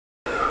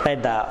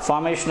Right, the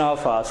formation of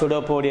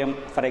pseudopodium,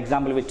 for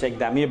example, we check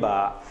the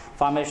amoeba,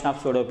 formation of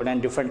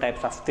pseudopodium, different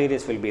types of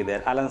theories will be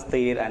there. Allen's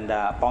theory and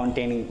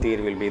Pontanian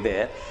theory will be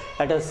there.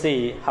 Let us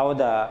see how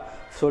the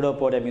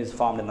pseudopodium is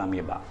formed in the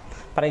amoeba.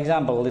 For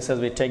example, this is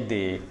we take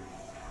the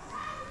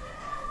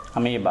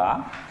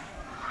amoeba.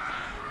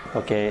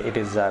 Okay, it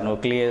is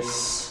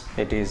nucleus,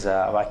 it is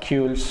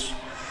vacuoles.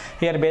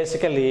 Here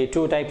basically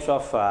two types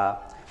of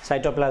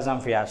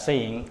cytoplasm we are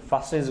seeing.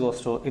 First is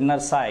goes to inner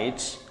side.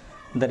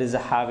 There is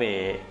have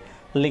a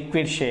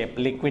liquid shape,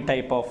 liquid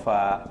type of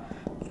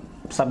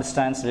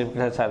substance,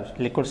 liquid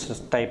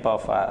type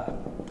of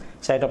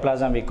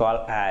cytoplasm we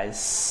call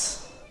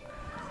as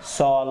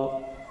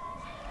sol,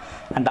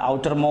 and the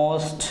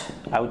outermost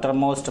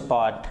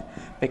part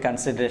we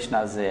consider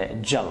as a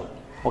gel.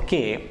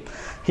 Okay,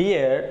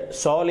 here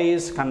sol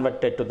is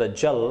converted to the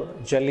gel,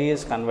 gel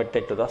is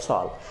converted to the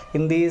sol.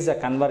 In these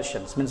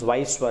conversions, means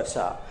vice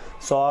versa,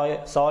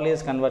 sol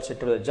is converted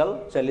to the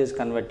gel, gel is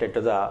converted to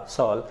the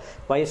sol,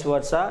 vice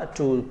versa,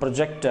 to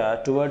project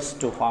towards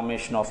to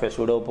formation of a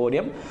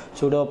pseudopodium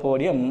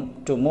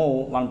to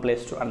move one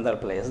place to another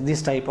place.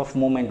 This type of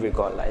movement we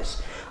call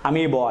as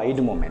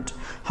amoeboid movement.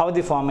 How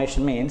the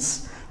formation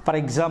means, for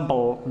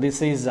example,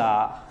 this is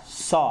a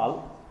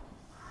sol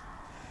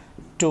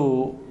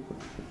to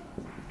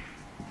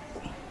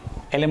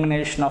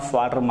elimination of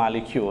water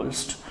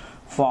molecules,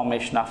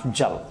 formation of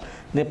gel.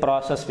 The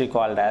process we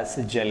called as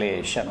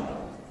gelation.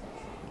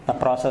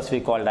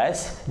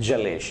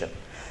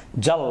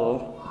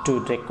 Gel to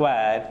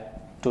require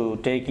to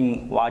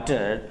taking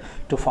water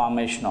to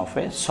formation of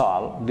a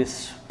sol.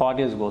 This part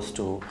is goes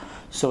to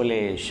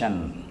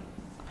solation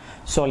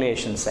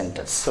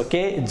centers.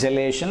 Okay,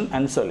 gelation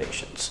and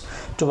solations.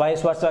 To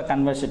vice versa,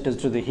 converts it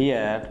to the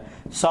here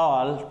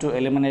sol to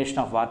elimination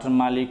of water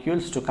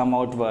molecules to come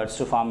outwards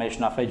to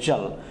formation of a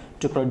gel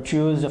to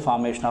produce the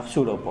formation of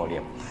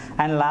pseudopodium.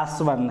 And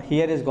last one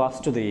here is goes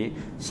to the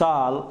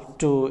sol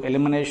to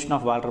elimination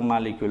of water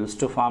molecules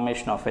to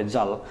formation of a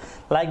gel.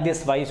 Like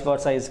this vice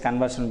versa is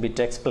conversion will be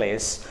takes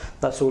place,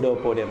 the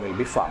pseudopodium will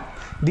be formed.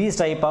 These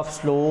type of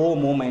slow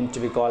movement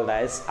we call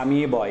as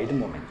amoeboid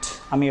movement.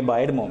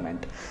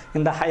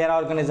 In the higher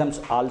organisms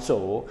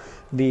also,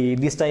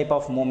 this type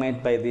of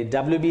movement by the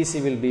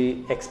WBC will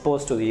be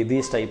exposed to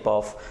this type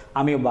of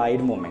amoeboid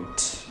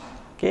movement.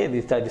 Okay,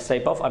 this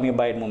type of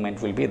amoeboid movement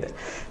will be there.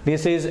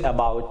 This is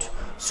about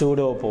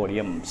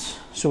pseudopodium.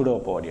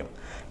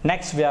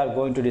 Next we are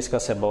going to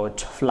discuss about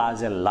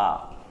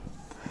flagella.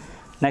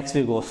 Next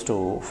we goes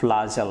to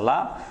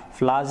flagella.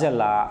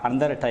 Flagella,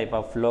 another type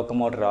of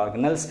locomotor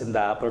organelles in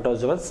the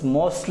protozoans,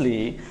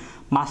 mostly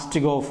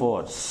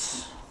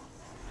mastigophores.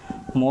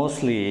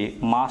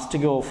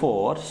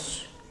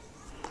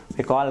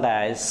 We called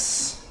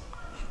as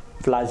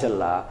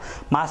flagella.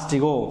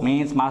 Mastigo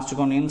means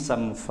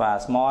some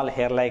small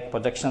hair-like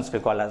projections we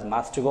call as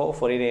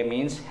mastigophoridae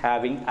means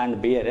having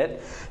and bearded,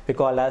 we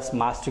call as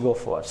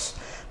mastigophores.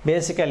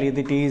 Basically,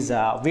 it is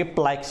a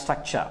whip-like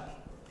structure.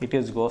 It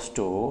is goes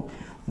to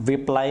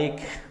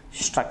whip-like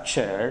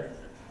structure,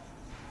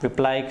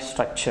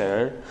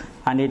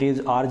 and it is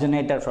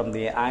originated from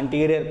the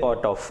anterior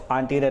part of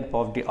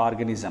the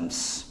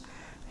organisms.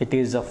 It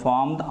is a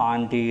formed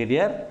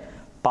anterior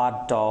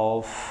part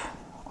of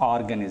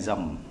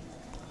organism,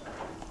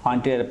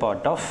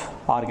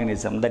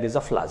 that is a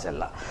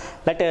flagella.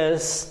 That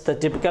is the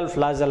typical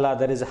flagella.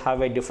 There is have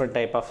a different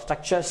type of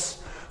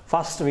structures.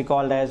 First we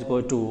called as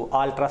go to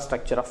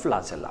ultrastructure of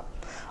flagella.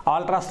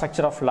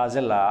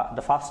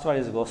 The first one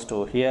is goes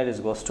to here is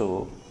goes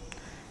to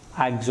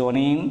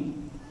axoneme.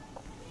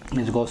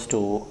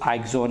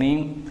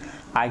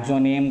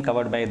 Axoneme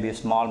covered by the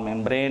small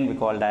membrane we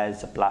called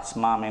as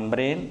plasma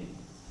membrane.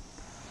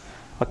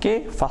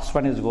 Okay, first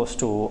one is goes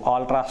to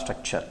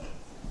ultrastructure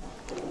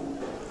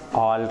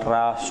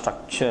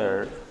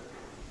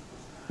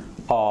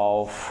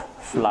of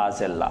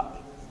flagella.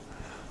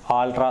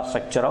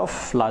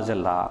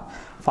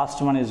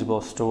 First one is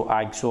goes to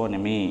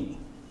axoneme.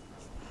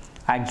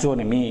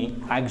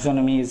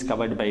 Axoneme is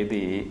covered by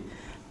the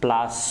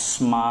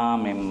plasma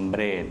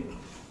membrane.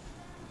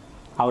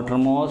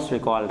 Outermost we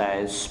called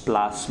as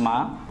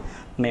plasma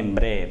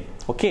membrane.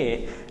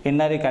 Okay,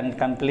 inner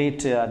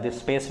complete this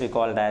space we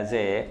called as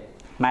a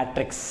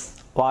matrix.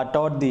 What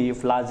are the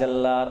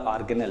flagellar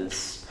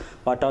organelles?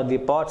 What are the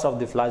parts of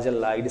the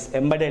flagella? It is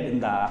embedded in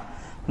the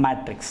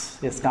matrix.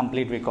 It's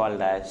complete we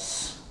called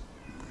as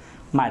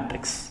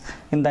matrix.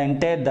 In the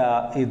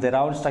entire the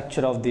round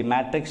structure of the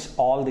matrix,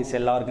 all the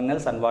cell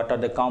organelles and what are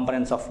the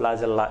components of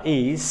flagella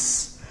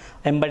is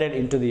embedded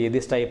into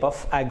this type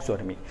of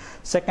axoneme.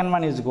 Second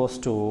one is goes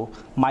to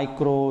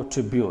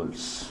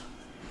microtubules.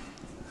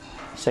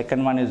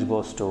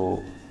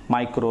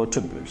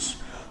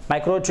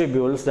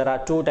 Microtubules, there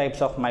are two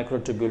types of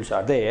microtubules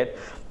are there.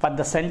 For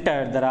the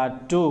center, there are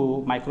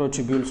two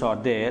microtubules are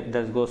there.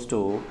 That goes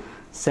to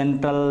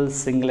central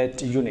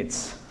singlet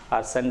units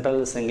or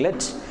central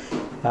singlet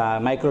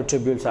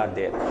microtubules are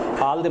there.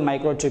 All the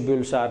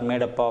microtubules are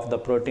made up of the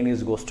protein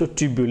is goes to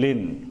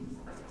tubulin.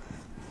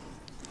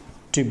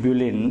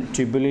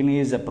 Tubulin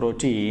is a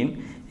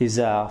protein is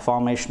a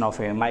formation of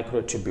a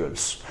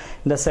microtubules.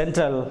 In the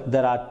central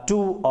there are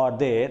 2 are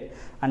there,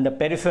 and the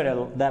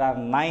peripheral there are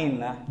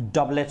 9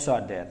 doublets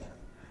are there.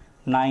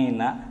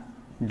 9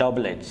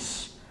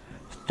 doublets.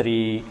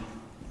 3,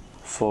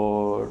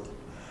 4,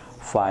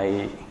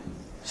 5,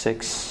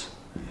 6,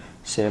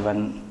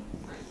 7,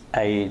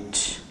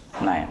 8,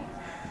 9.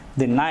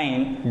 The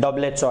 9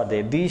 doublets are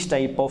there. This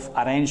type of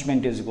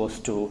arrangement is goes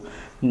to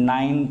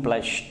 9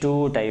 plus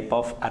 2 type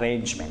of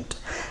arrangement.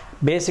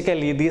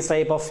 Basically, this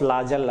type of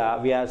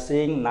flagella we are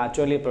seeing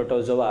naturally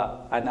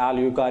protozoa and all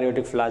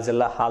eukaryotic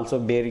flagella also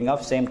bearing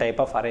of same type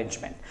of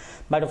arrangement.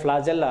 But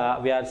flagella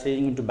we are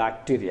seeing into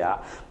bacteria.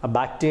 A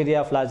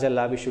bacteria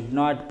flagella we should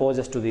not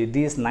possess to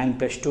these 9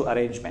 plus 2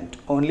 arrangement.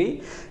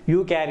 Only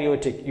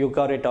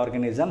eukaryotic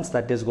organisms,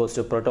 that is goes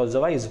to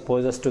protozoa, is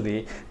possessed to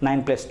the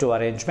 9 plus 2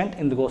 arrangement.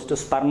 And goes to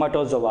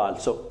spermatozoa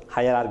also.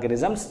 Higher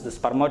organisms, the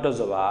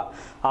spermatozoa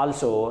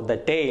also the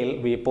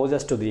tail we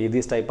possess to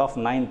this type of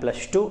 9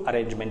 plus 2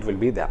 arrangement will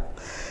be there.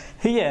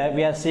 Here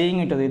we are seeing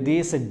into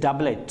this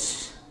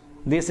doublet.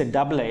 This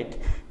doublet,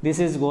 this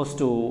is goes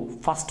to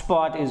first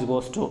part is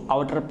goes to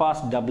outer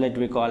pass doublet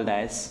we called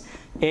as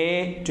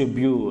A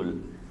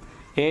tubule.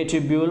 A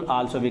tubule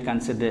also we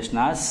consider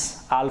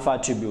as alpha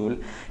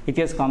tubule. It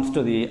is comes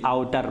to the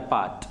outer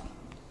part.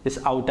 This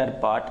outer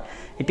part,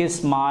 it is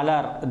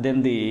smaller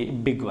than the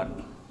big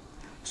one.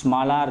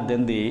 Smaller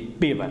than the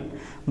B one.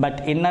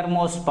 But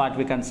innermost part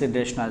we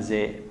consider as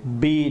a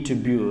B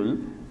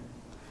tubule.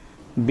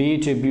 B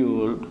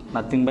tubule,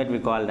 nothing but we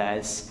call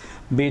as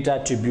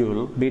beta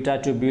tubule.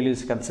 Beta tubule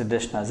is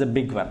considered as a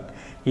big one.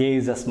 A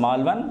is a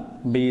small one,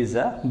 B is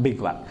a big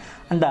one.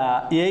 And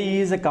A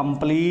is a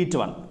complete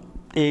one.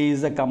 A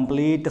is a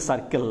complete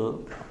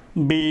circle,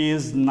 B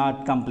is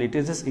not complete,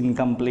 it is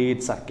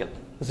incomplete circle.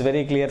 It's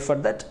very clear for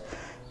that.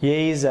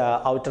 A is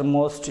the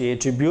outermost A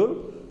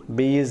tubule,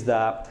 B is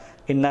the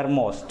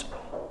innermost.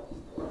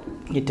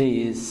 It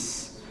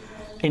is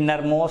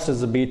innermost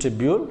is the B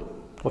tubule.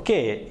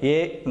 Okay,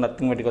 A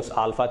nothing but because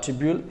alpha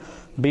tubule,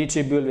 B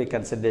tubule we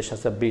consider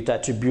as a beta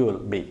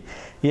tubule B.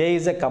 A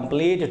is a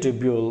complete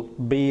tubule,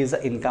 B is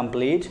an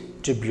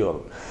incomplete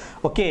tubule.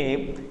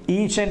 Okay,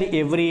 each and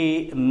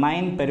every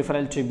 9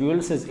 peripheral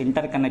tubules is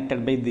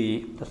interconnected by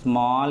the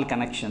small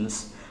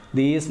connections.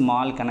 These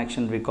small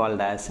connections we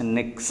called as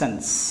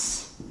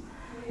nexons.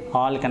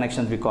 All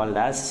connections we called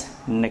as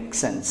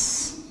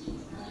nexons.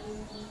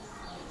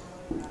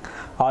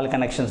 All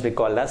connections we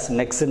called as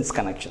nexons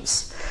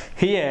connections.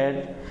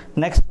 Here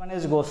next one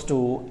is goes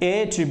to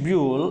A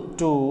tubule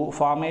to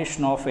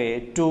formation of a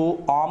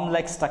 2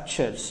 arm-like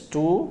structures.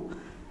 2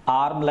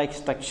 arm-like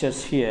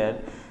structures here.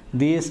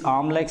 These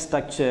arm-like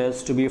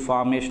structures to be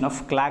formation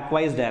of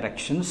clockwise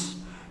directions.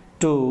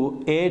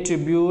 To A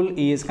tubule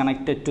is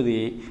connected to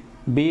the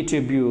B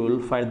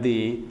tubule for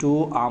the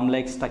 2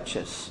 arm-like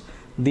structures.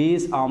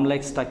 These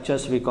arm-like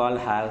structures we call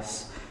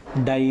as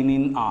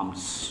dynein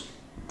arms.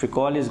 We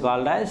call is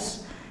called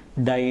as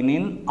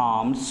dynein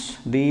arms.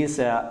 These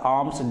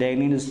arms,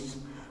 dynein is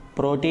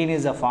protein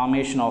is a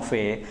formation of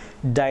a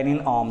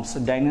dynein arms.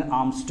 Dynein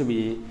arms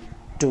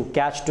to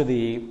catch to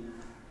the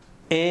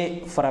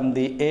A from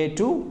the A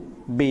to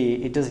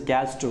B. It is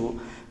catch to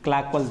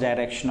clockwise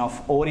direction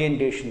of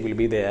orientation will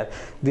be there.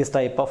 This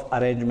type of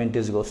arrangement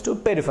is goes to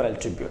peripheral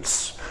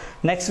tubules.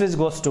 Next is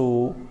goes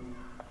to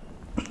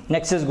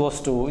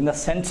in the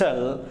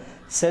central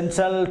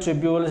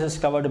tubules is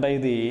covered by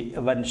the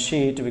one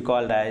sheet we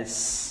called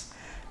as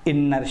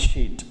inner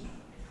sheet.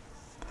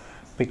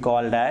 We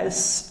called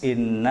as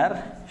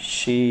inner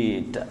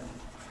sheet.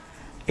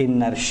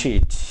 Inner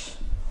sheet.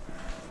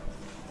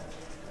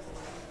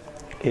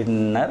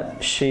 Inner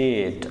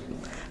sheet.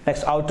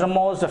 Next,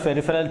 outermost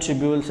peripheral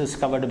tubules is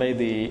covered by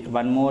the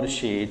one more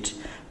sheet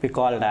we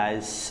called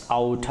as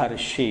outer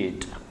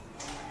sheet.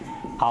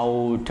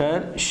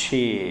 Outer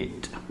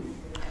sheet.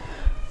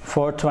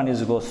 Fourth one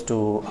is goes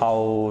to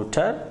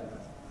outer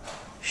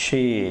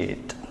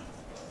sheet.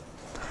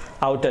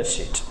 Outer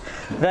sheet.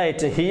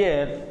 Right,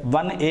 here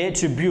one A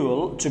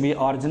tubule to be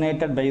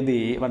originated by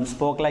the one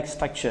spoke-like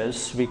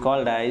structures we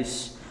called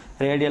as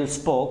radial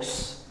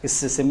spokes is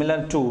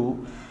similar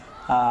to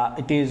the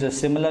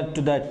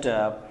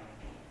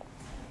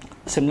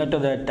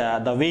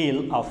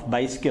wheel of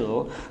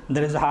bicycle.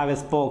 There is have a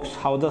spokes.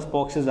 How the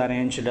spokes is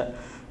arranged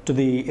to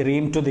the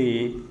rim to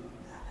the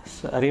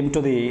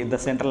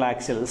central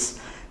axles.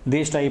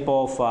 These type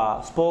of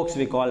spokes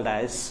we called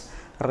as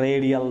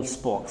radial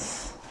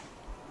spokes.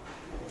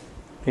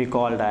 We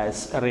called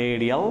as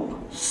radial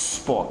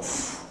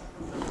spokes.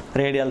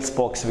 Radial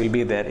spokes will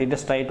be there. It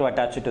is try to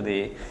attach it to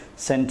the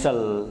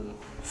central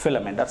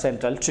filament or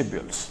central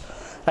tubules.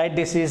 Right,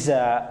 this is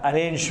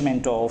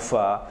arrangement of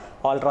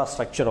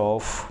ultrastructure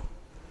of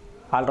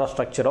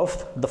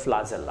the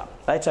flagella.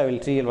 Right, so I will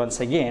tell once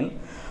again.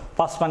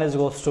 First one is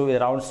goes to a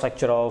round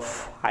structure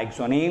of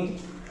axoneme.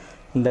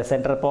 In the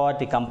center part,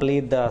 to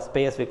complete the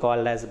space we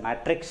call as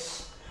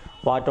matrix.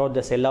 What are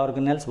the cell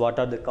organelles? What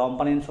are the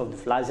components of the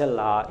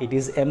flagella? It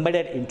is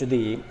embedded into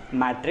the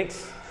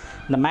matrix.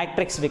 The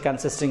matrix be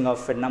consisting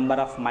of a number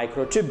of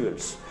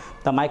microtubules.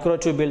 The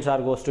microtubules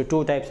are goes to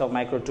two types of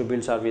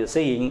microtubules are we are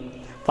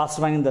seeing. First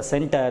one in the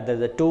center, there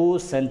is the two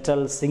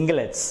central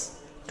singlets.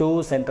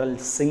 Two central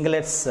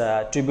singlets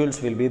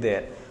tubules will be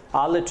there.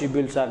 All the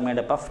tubules are made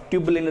up of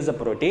tubulin is a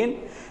protein.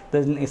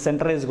 The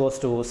center is goes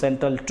to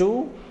central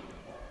two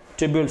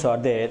tubules are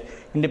there.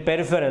 In the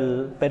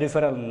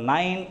peripheral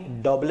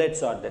 9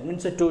 doublets are there.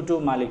 Means 2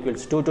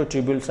 molecules, 2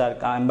 tubules are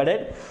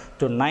embedded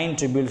to 9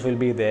 tubules will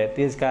be there.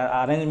 This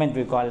arrangement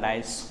we call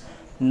as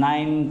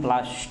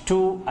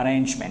 9+2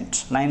 arrangement.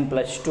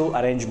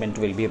 9+2 arrangement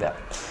will be there.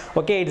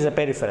 Okay, it is a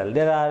peripheral.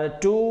 There are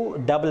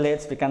 2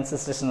 doublets which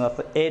consist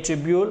of A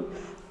tubule,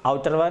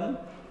 outer one,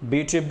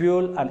 B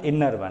tubule and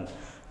inner one.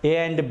 A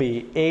and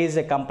B. A is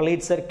a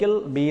complete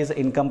circle, B is an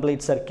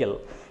incomplete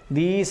circle.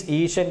 These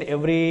each and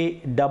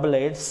every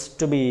doublets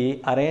to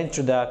be arranged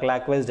to the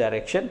clockwise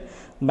direction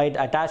by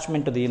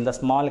attachment to the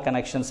small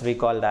connections we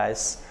called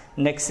as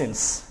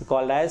nexins. We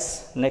called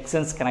as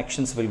nexins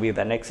connections will be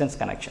the nexins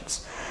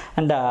connections.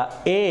 And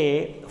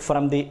A,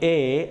 from the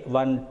A,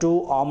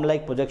 2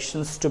 arm-like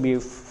projections to be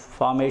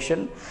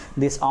formation.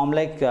 These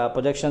arm-like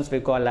projections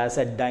we call as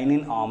a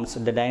dynein arms.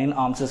 The dynein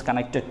arms is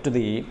connected to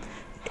the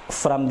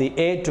from the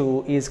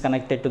A2 is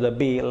connected to the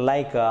B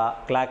like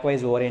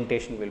clockwise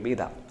orientation will be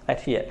the at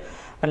here.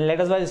 And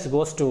let us wise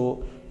goes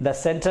to the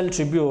central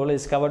tubule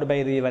is covered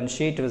by the one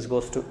sheet which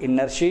goes to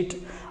inner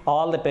sheet.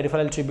 All the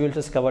peripheral tubules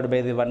is covered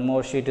by the one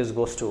more sheet is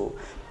goes to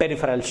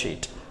peripheral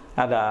sheet,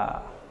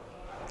 the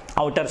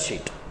outer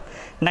sheet.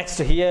 Next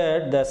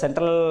here the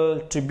central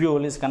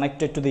tubule is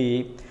connected to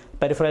the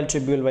peripheral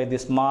tubule by the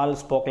small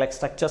spoke like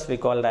structures we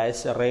call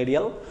as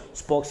radial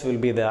spokes will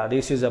be there.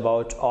 This is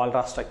about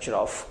ultra structure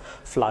of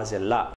flagella.